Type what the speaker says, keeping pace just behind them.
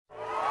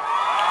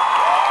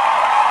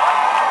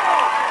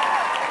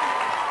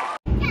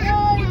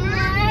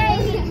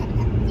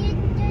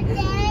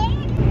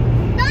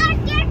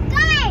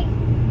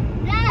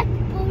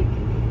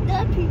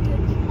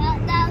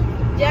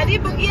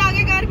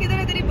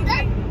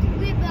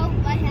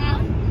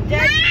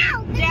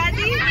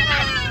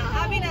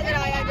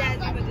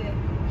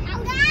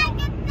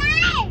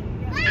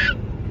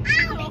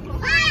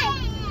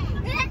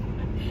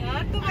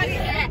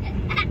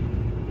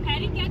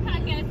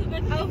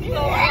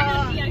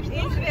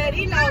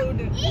very loud.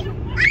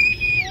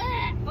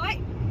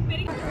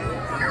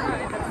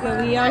 So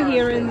we are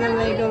here in the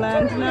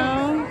Legoland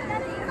now.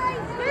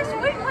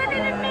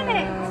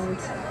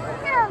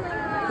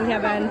 We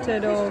have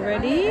entered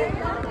already.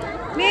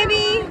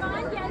 Baby!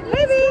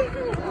 Baby!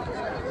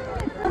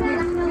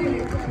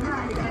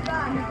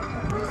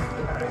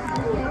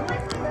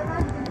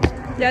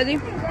 Jazzy?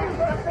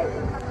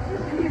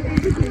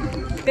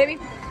 Baby?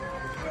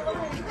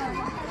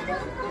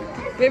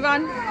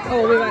 Vivan?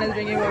 Oh, Vivan is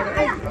drinking water.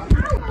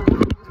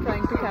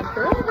 Trying to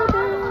capture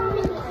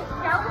everything.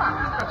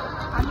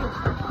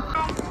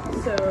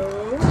 So,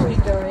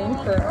 we're going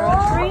for a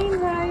train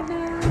ride now.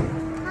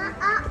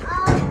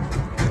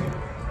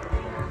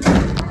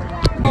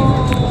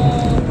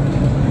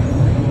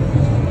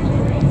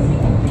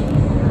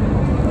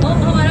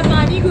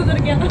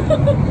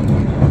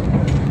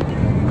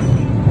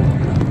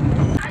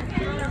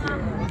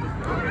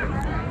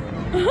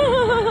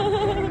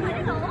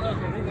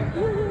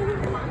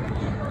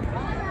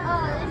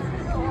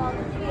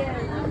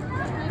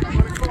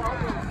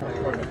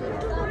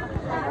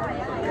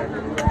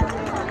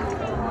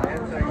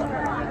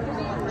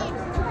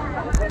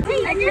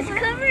 I just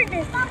covered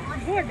it.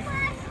 Good.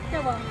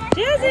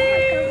 Jazzy,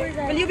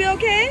 will you be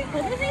okay?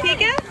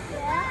 ठीक है?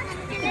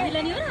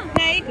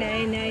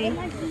 नहीं, नहीं.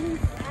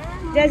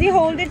 Jazzy,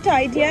 hold it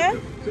tight, yeah?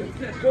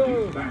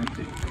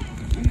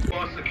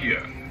 Are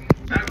secure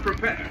and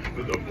prepare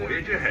for the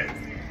voyage ahead.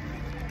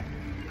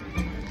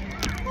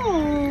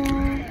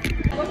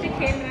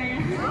 खेल रहे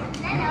हैं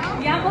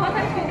यहाँ बहुत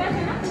सारे फिगर्स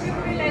है ना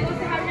पूरे लेगो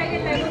से हर जगह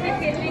लेगो से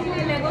खेलने के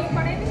लिए लेगोस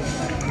पड़े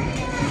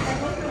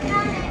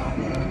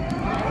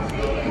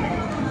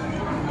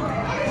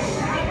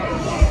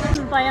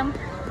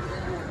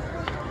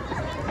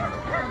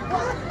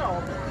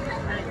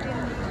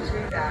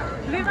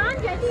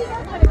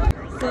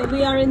So we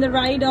are in the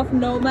ride of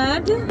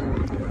Nomad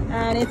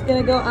and it's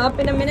gonna go up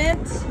in a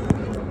minute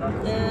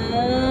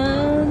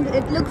and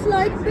it looks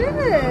like this.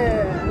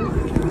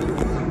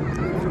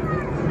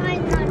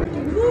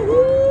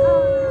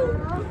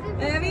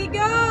 There we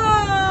go!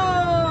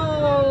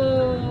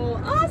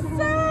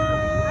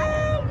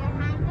 Awesome!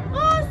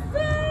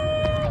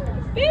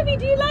 Awesome! Baby,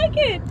 do you like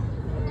it?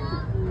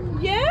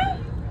 Yeah?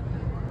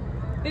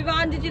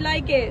 Vivan, did you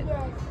like it? Yes.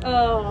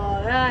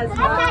 Oh, that's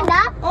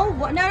nice. Oh,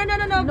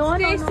 no.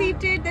 Stay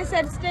seated. They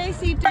said stay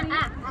seated.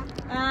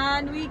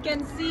 And we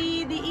can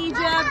see the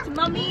Egypt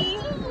mummy.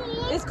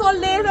 It's called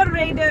Laser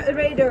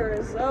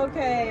Raiders.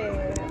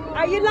 Okay.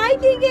 Are you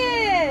liking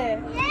it?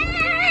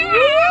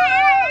 Yeah!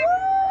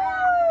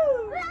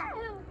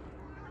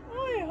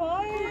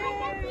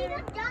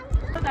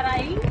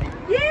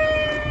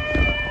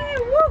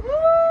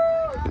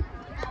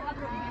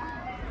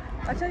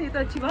 अच्छा ये तो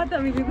अच्छी बात है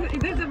हम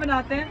इधर से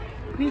बनाते हैं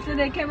नीचे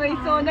देखे वही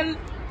सोनल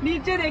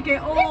नीचे देखे ओ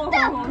हो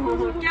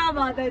क्या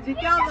बात है जी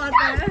क्या बात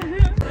है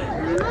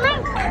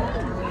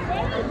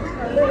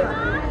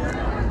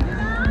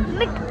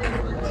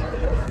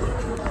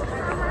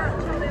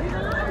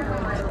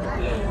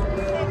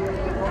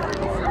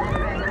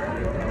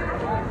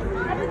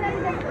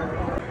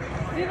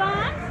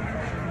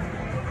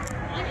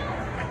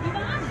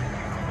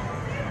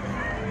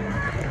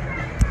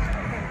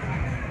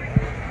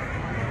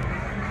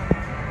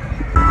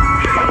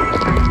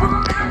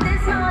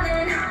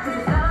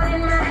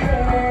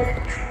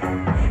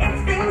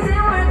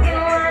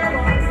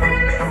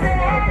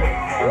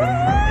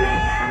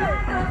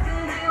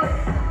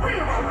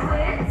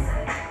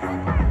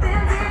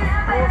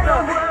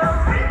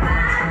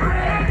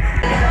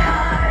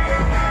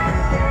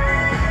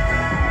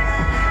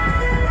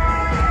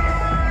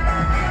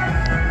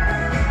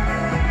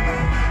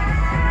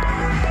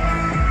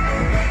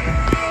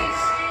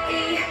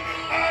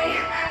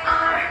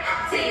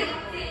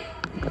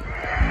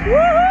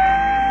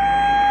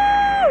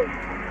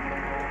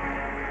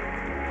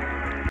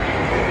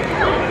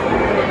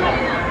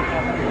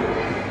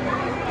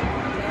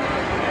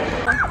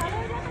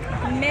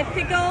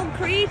Mythical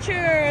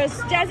creatures.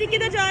 Jazzy,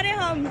 किधर जा रहे हैं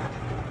हम?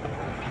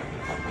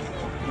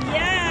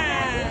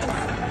 Yes.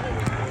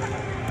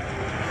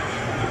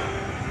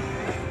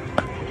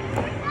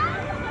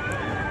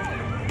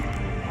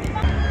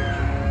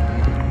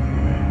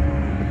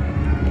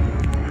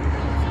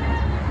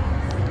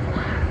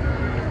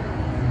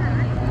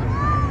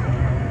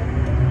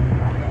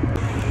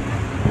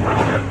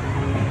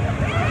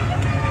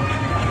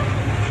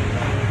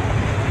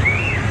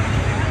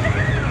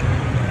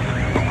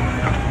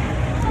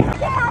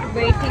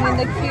 Waiting in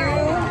the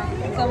queue.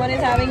 Someone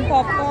is having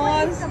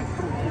popcorns.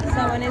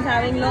 Someone is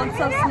having lots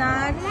of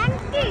snacks.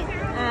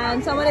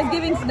 And someone is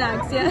giving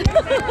snacks, yeah.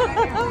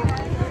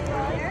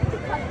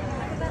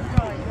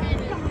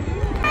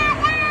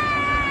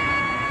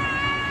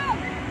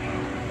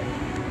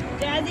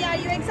 Jazzy, are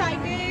you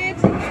excited?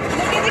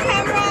 Look at the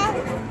camera.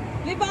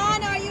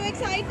 Vivan, are you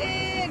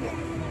excited?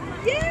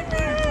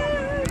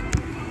 Yeah!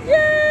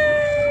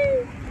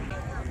 Yay!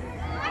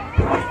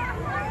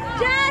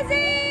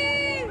 Jazzy!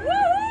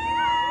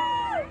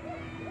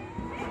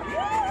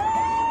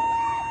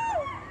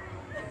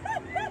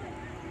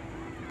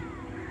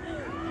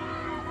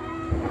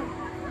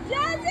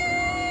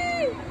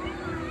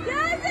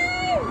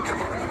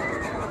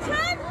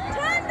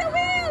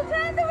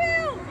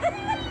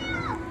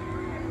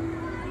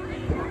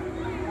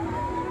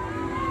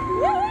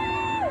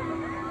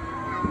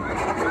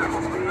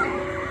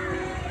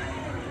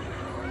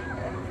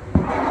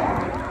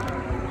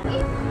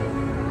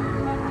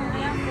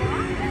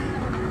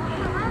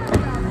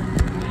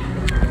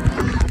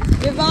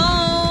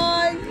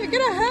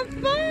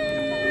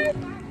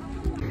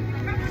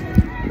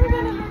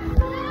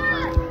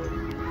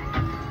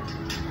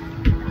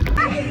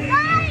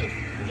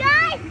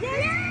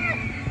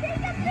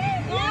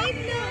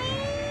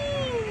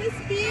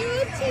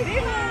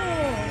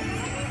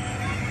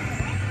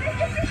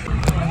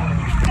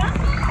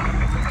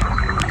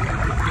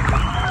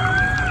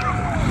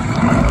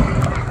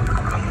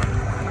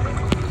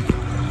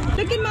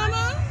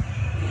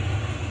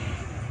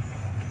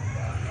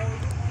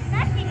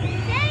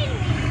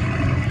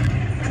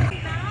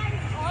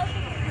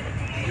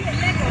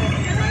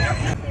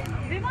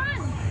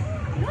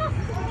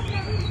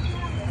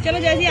 चलो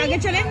जैसी आगे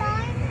चले,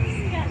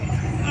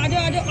 आ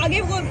जाओ आगे।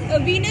 वो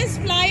Venus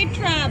fly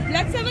trap,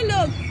 let's have a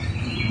look.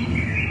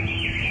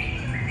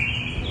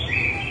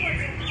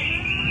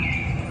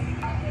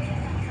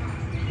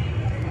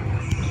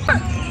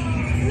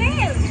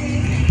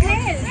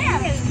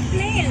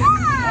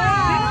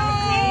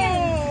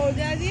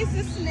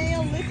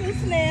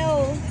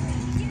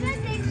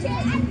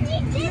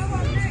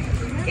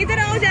 इधर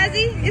आओ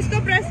जैसी, इसको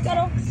प्रेस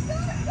करो।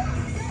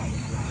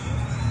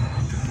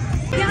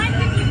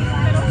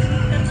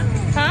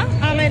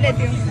 हाँ मैं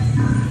लेती हूँ।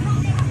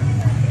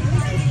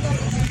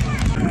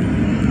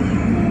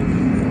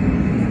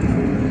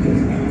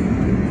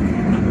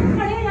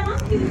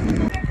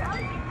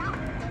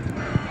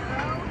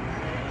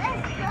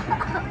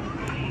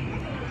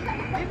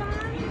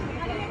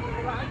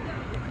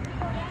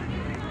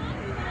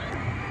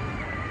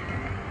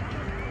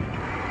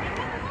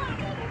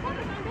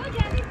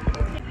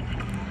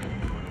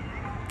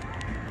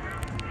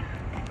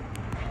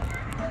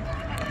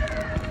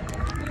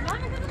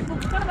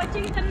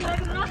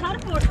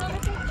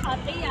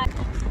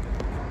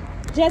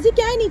 जैसी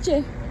क्या है नीचे?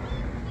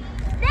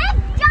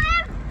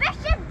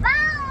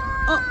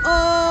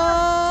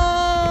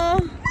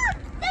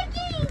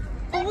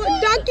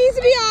 डकीज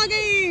भी आ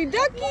गई,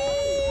 डकी।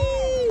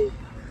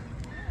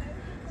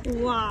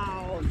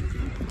 Wow.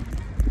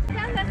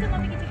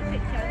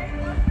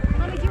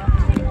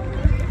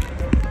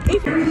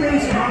 Every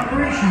days of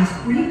operations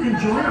where you can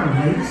join our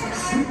latest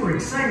super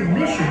exciting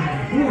mission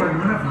aboard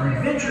one of our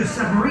adventure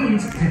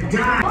submarines to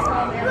dive.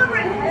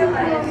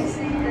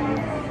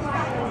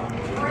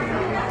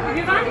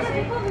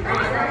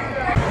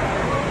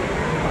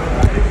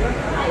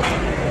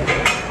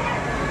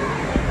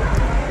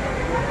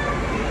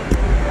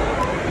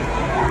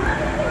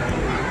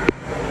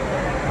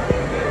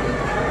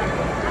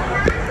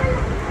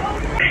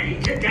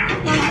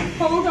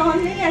 Hold on,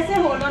 नहीं ऐसे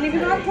hold on,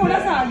 इधर थोड़ा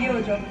सा आगे हो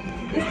जाओ,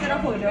 इस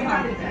तरफ हो जाओ।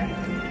 हाँ।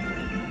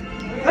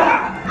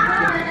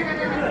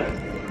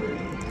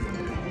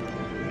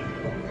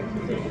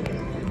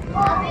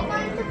 Are we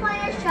going to play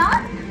a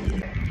shot?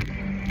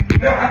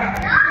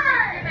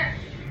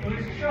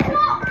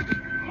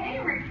 Hey,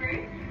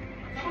 recruit.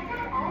 Check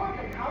out all of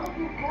the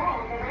colorful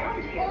corals around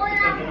you.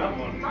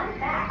 Fun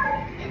fact.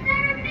 Is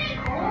there a big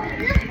hole?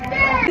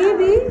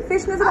 Baby,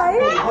 fish nose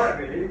right?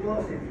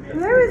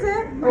 Where is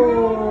it? Oh,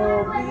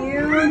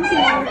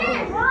 beautiful.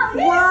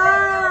 Wow.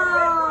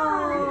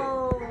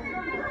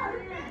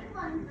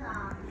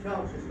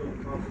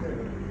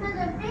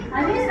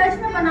 अभी सच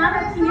में बना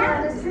रखी है।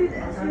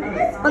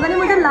 पता नहीं,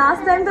 मुझे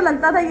last time तो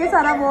लगता था ये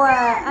सारा वो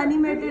है,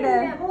 एनिमेटेड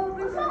है। वो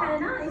कुछ है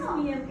ना,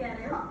 इसलिए हम कह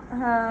रहे हैं।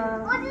 हाँ।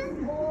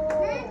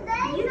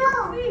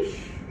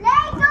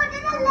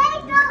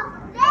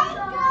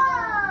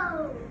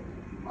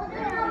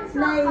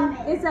 नहीं,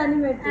 इट्स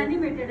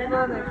एनिमेटेड है ना।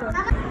 देखो।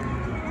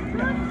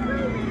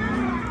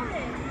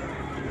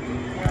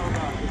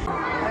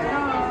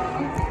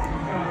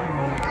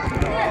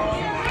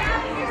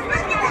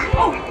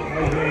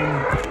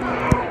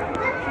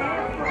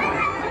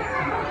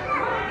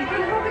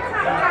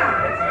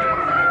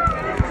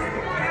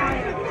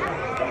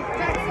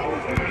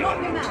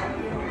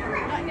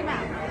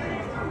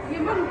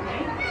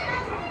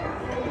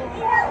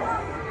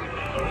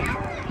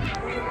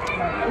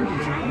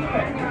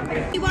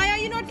 Why are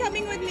you not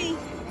coming with me?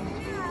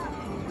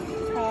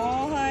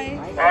 Oh, hi.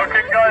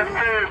 Okay, guys,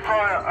 see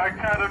Fire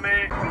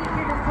Academy.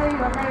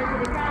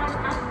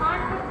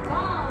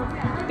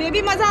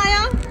 Baby, मजा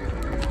आया?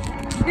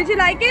 Did you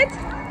like it?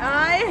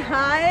 आए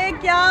हाय,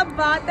 क्या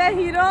बात है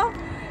हीरो,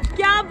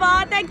 क्या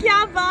बात है, क्या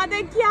बात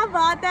है, क्या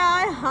बात है,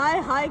 आए हाय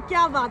हाय,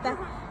 क्या बात है,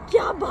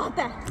 क्या बात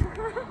है।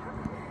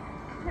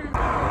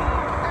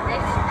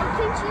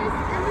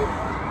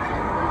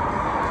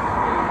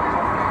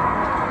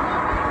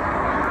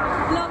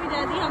 लो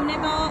विजय, हमने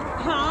तो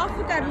हाफ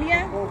कर लिया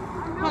है,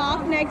 हाफ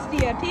नेक्स्ट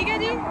ईयर, ठीक है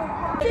जी।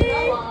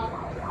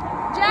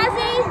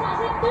 Jazzy,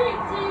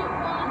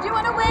 do you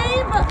want to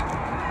wave?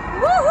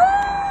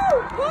 Woohoo!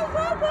 Pull,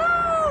 pull,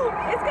 pull!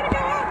 It's gonna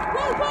go up.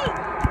 Pull, pull.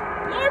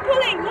 More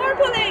pulling, more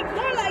pulling,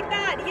 more like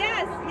that.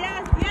 Yes,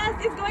 yes, yes.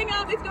 It's going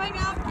up. It's going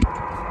up.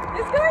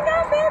 It's going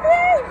up,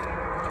 baby.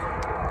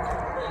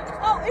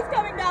 Oh, it's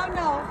coming down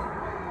now.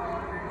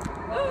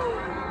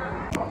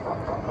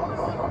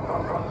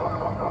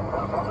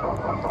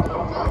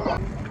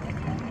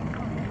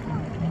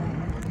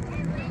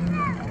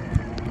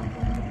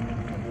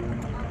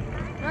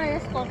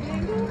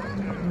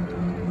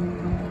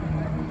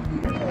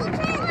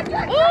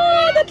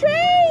 Oh, the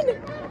train!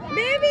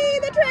 Baby,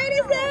 the train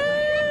is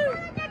there!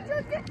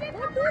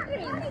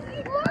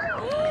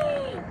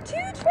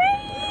 Two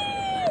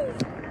trains!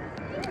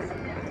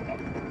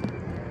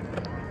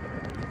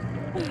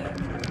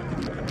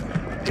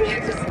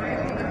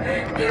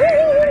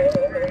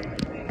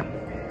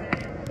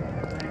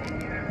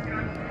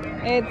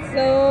 It's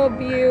so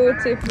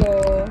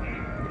beautiful.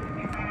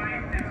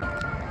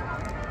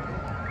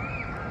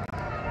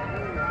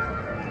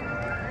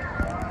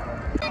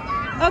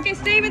 Okay,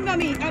 stay with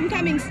mommy. I'm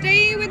coming.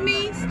 Stay with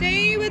me,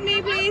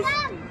 please.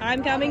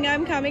 I'm coming.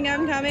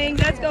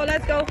 Let's go.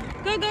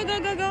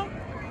 Go.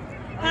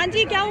 हाँ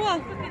जी, क्या हुआ?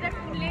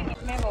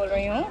 मैं बोल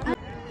रही हूँ.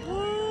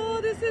 Oh,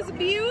 this is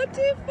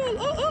beautiful.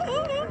 Oh.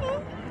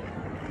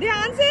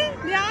 ध्यान से.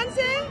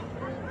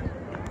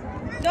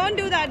 Don't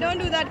do that.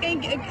 कहीं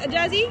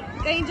जैजी,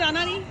 कहीं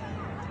जाना नहीं.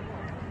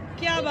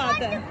 क्या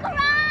बात है?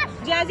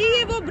 जैजी,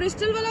 ये वो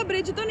ब्रिस्टल वाला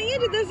ब्रिज तो नहीं है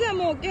जिधर से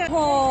हम होके?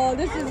 Oh,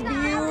 this is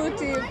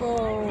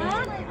beautiful.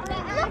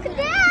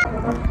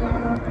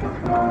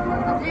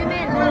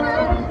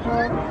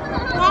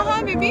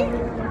 हाँ बेबी.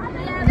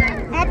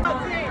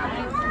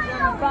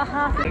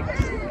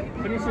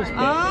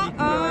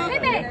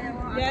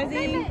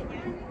 Jazzy,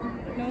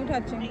 no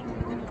touching.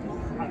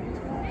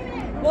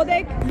 वो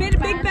देख, फिर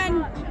बिग बैन.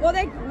 वो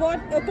देख, वो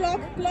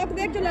क्लॉक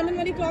देख, जो लंदन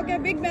वाली क्लॉक है.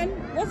 बिग बैन,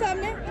 वो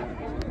सामने.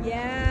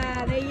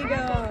 Yeah, there you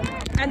go.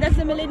 And that's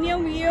the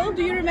Millennium Wheel.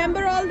 Do you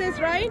remember all this,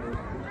 right?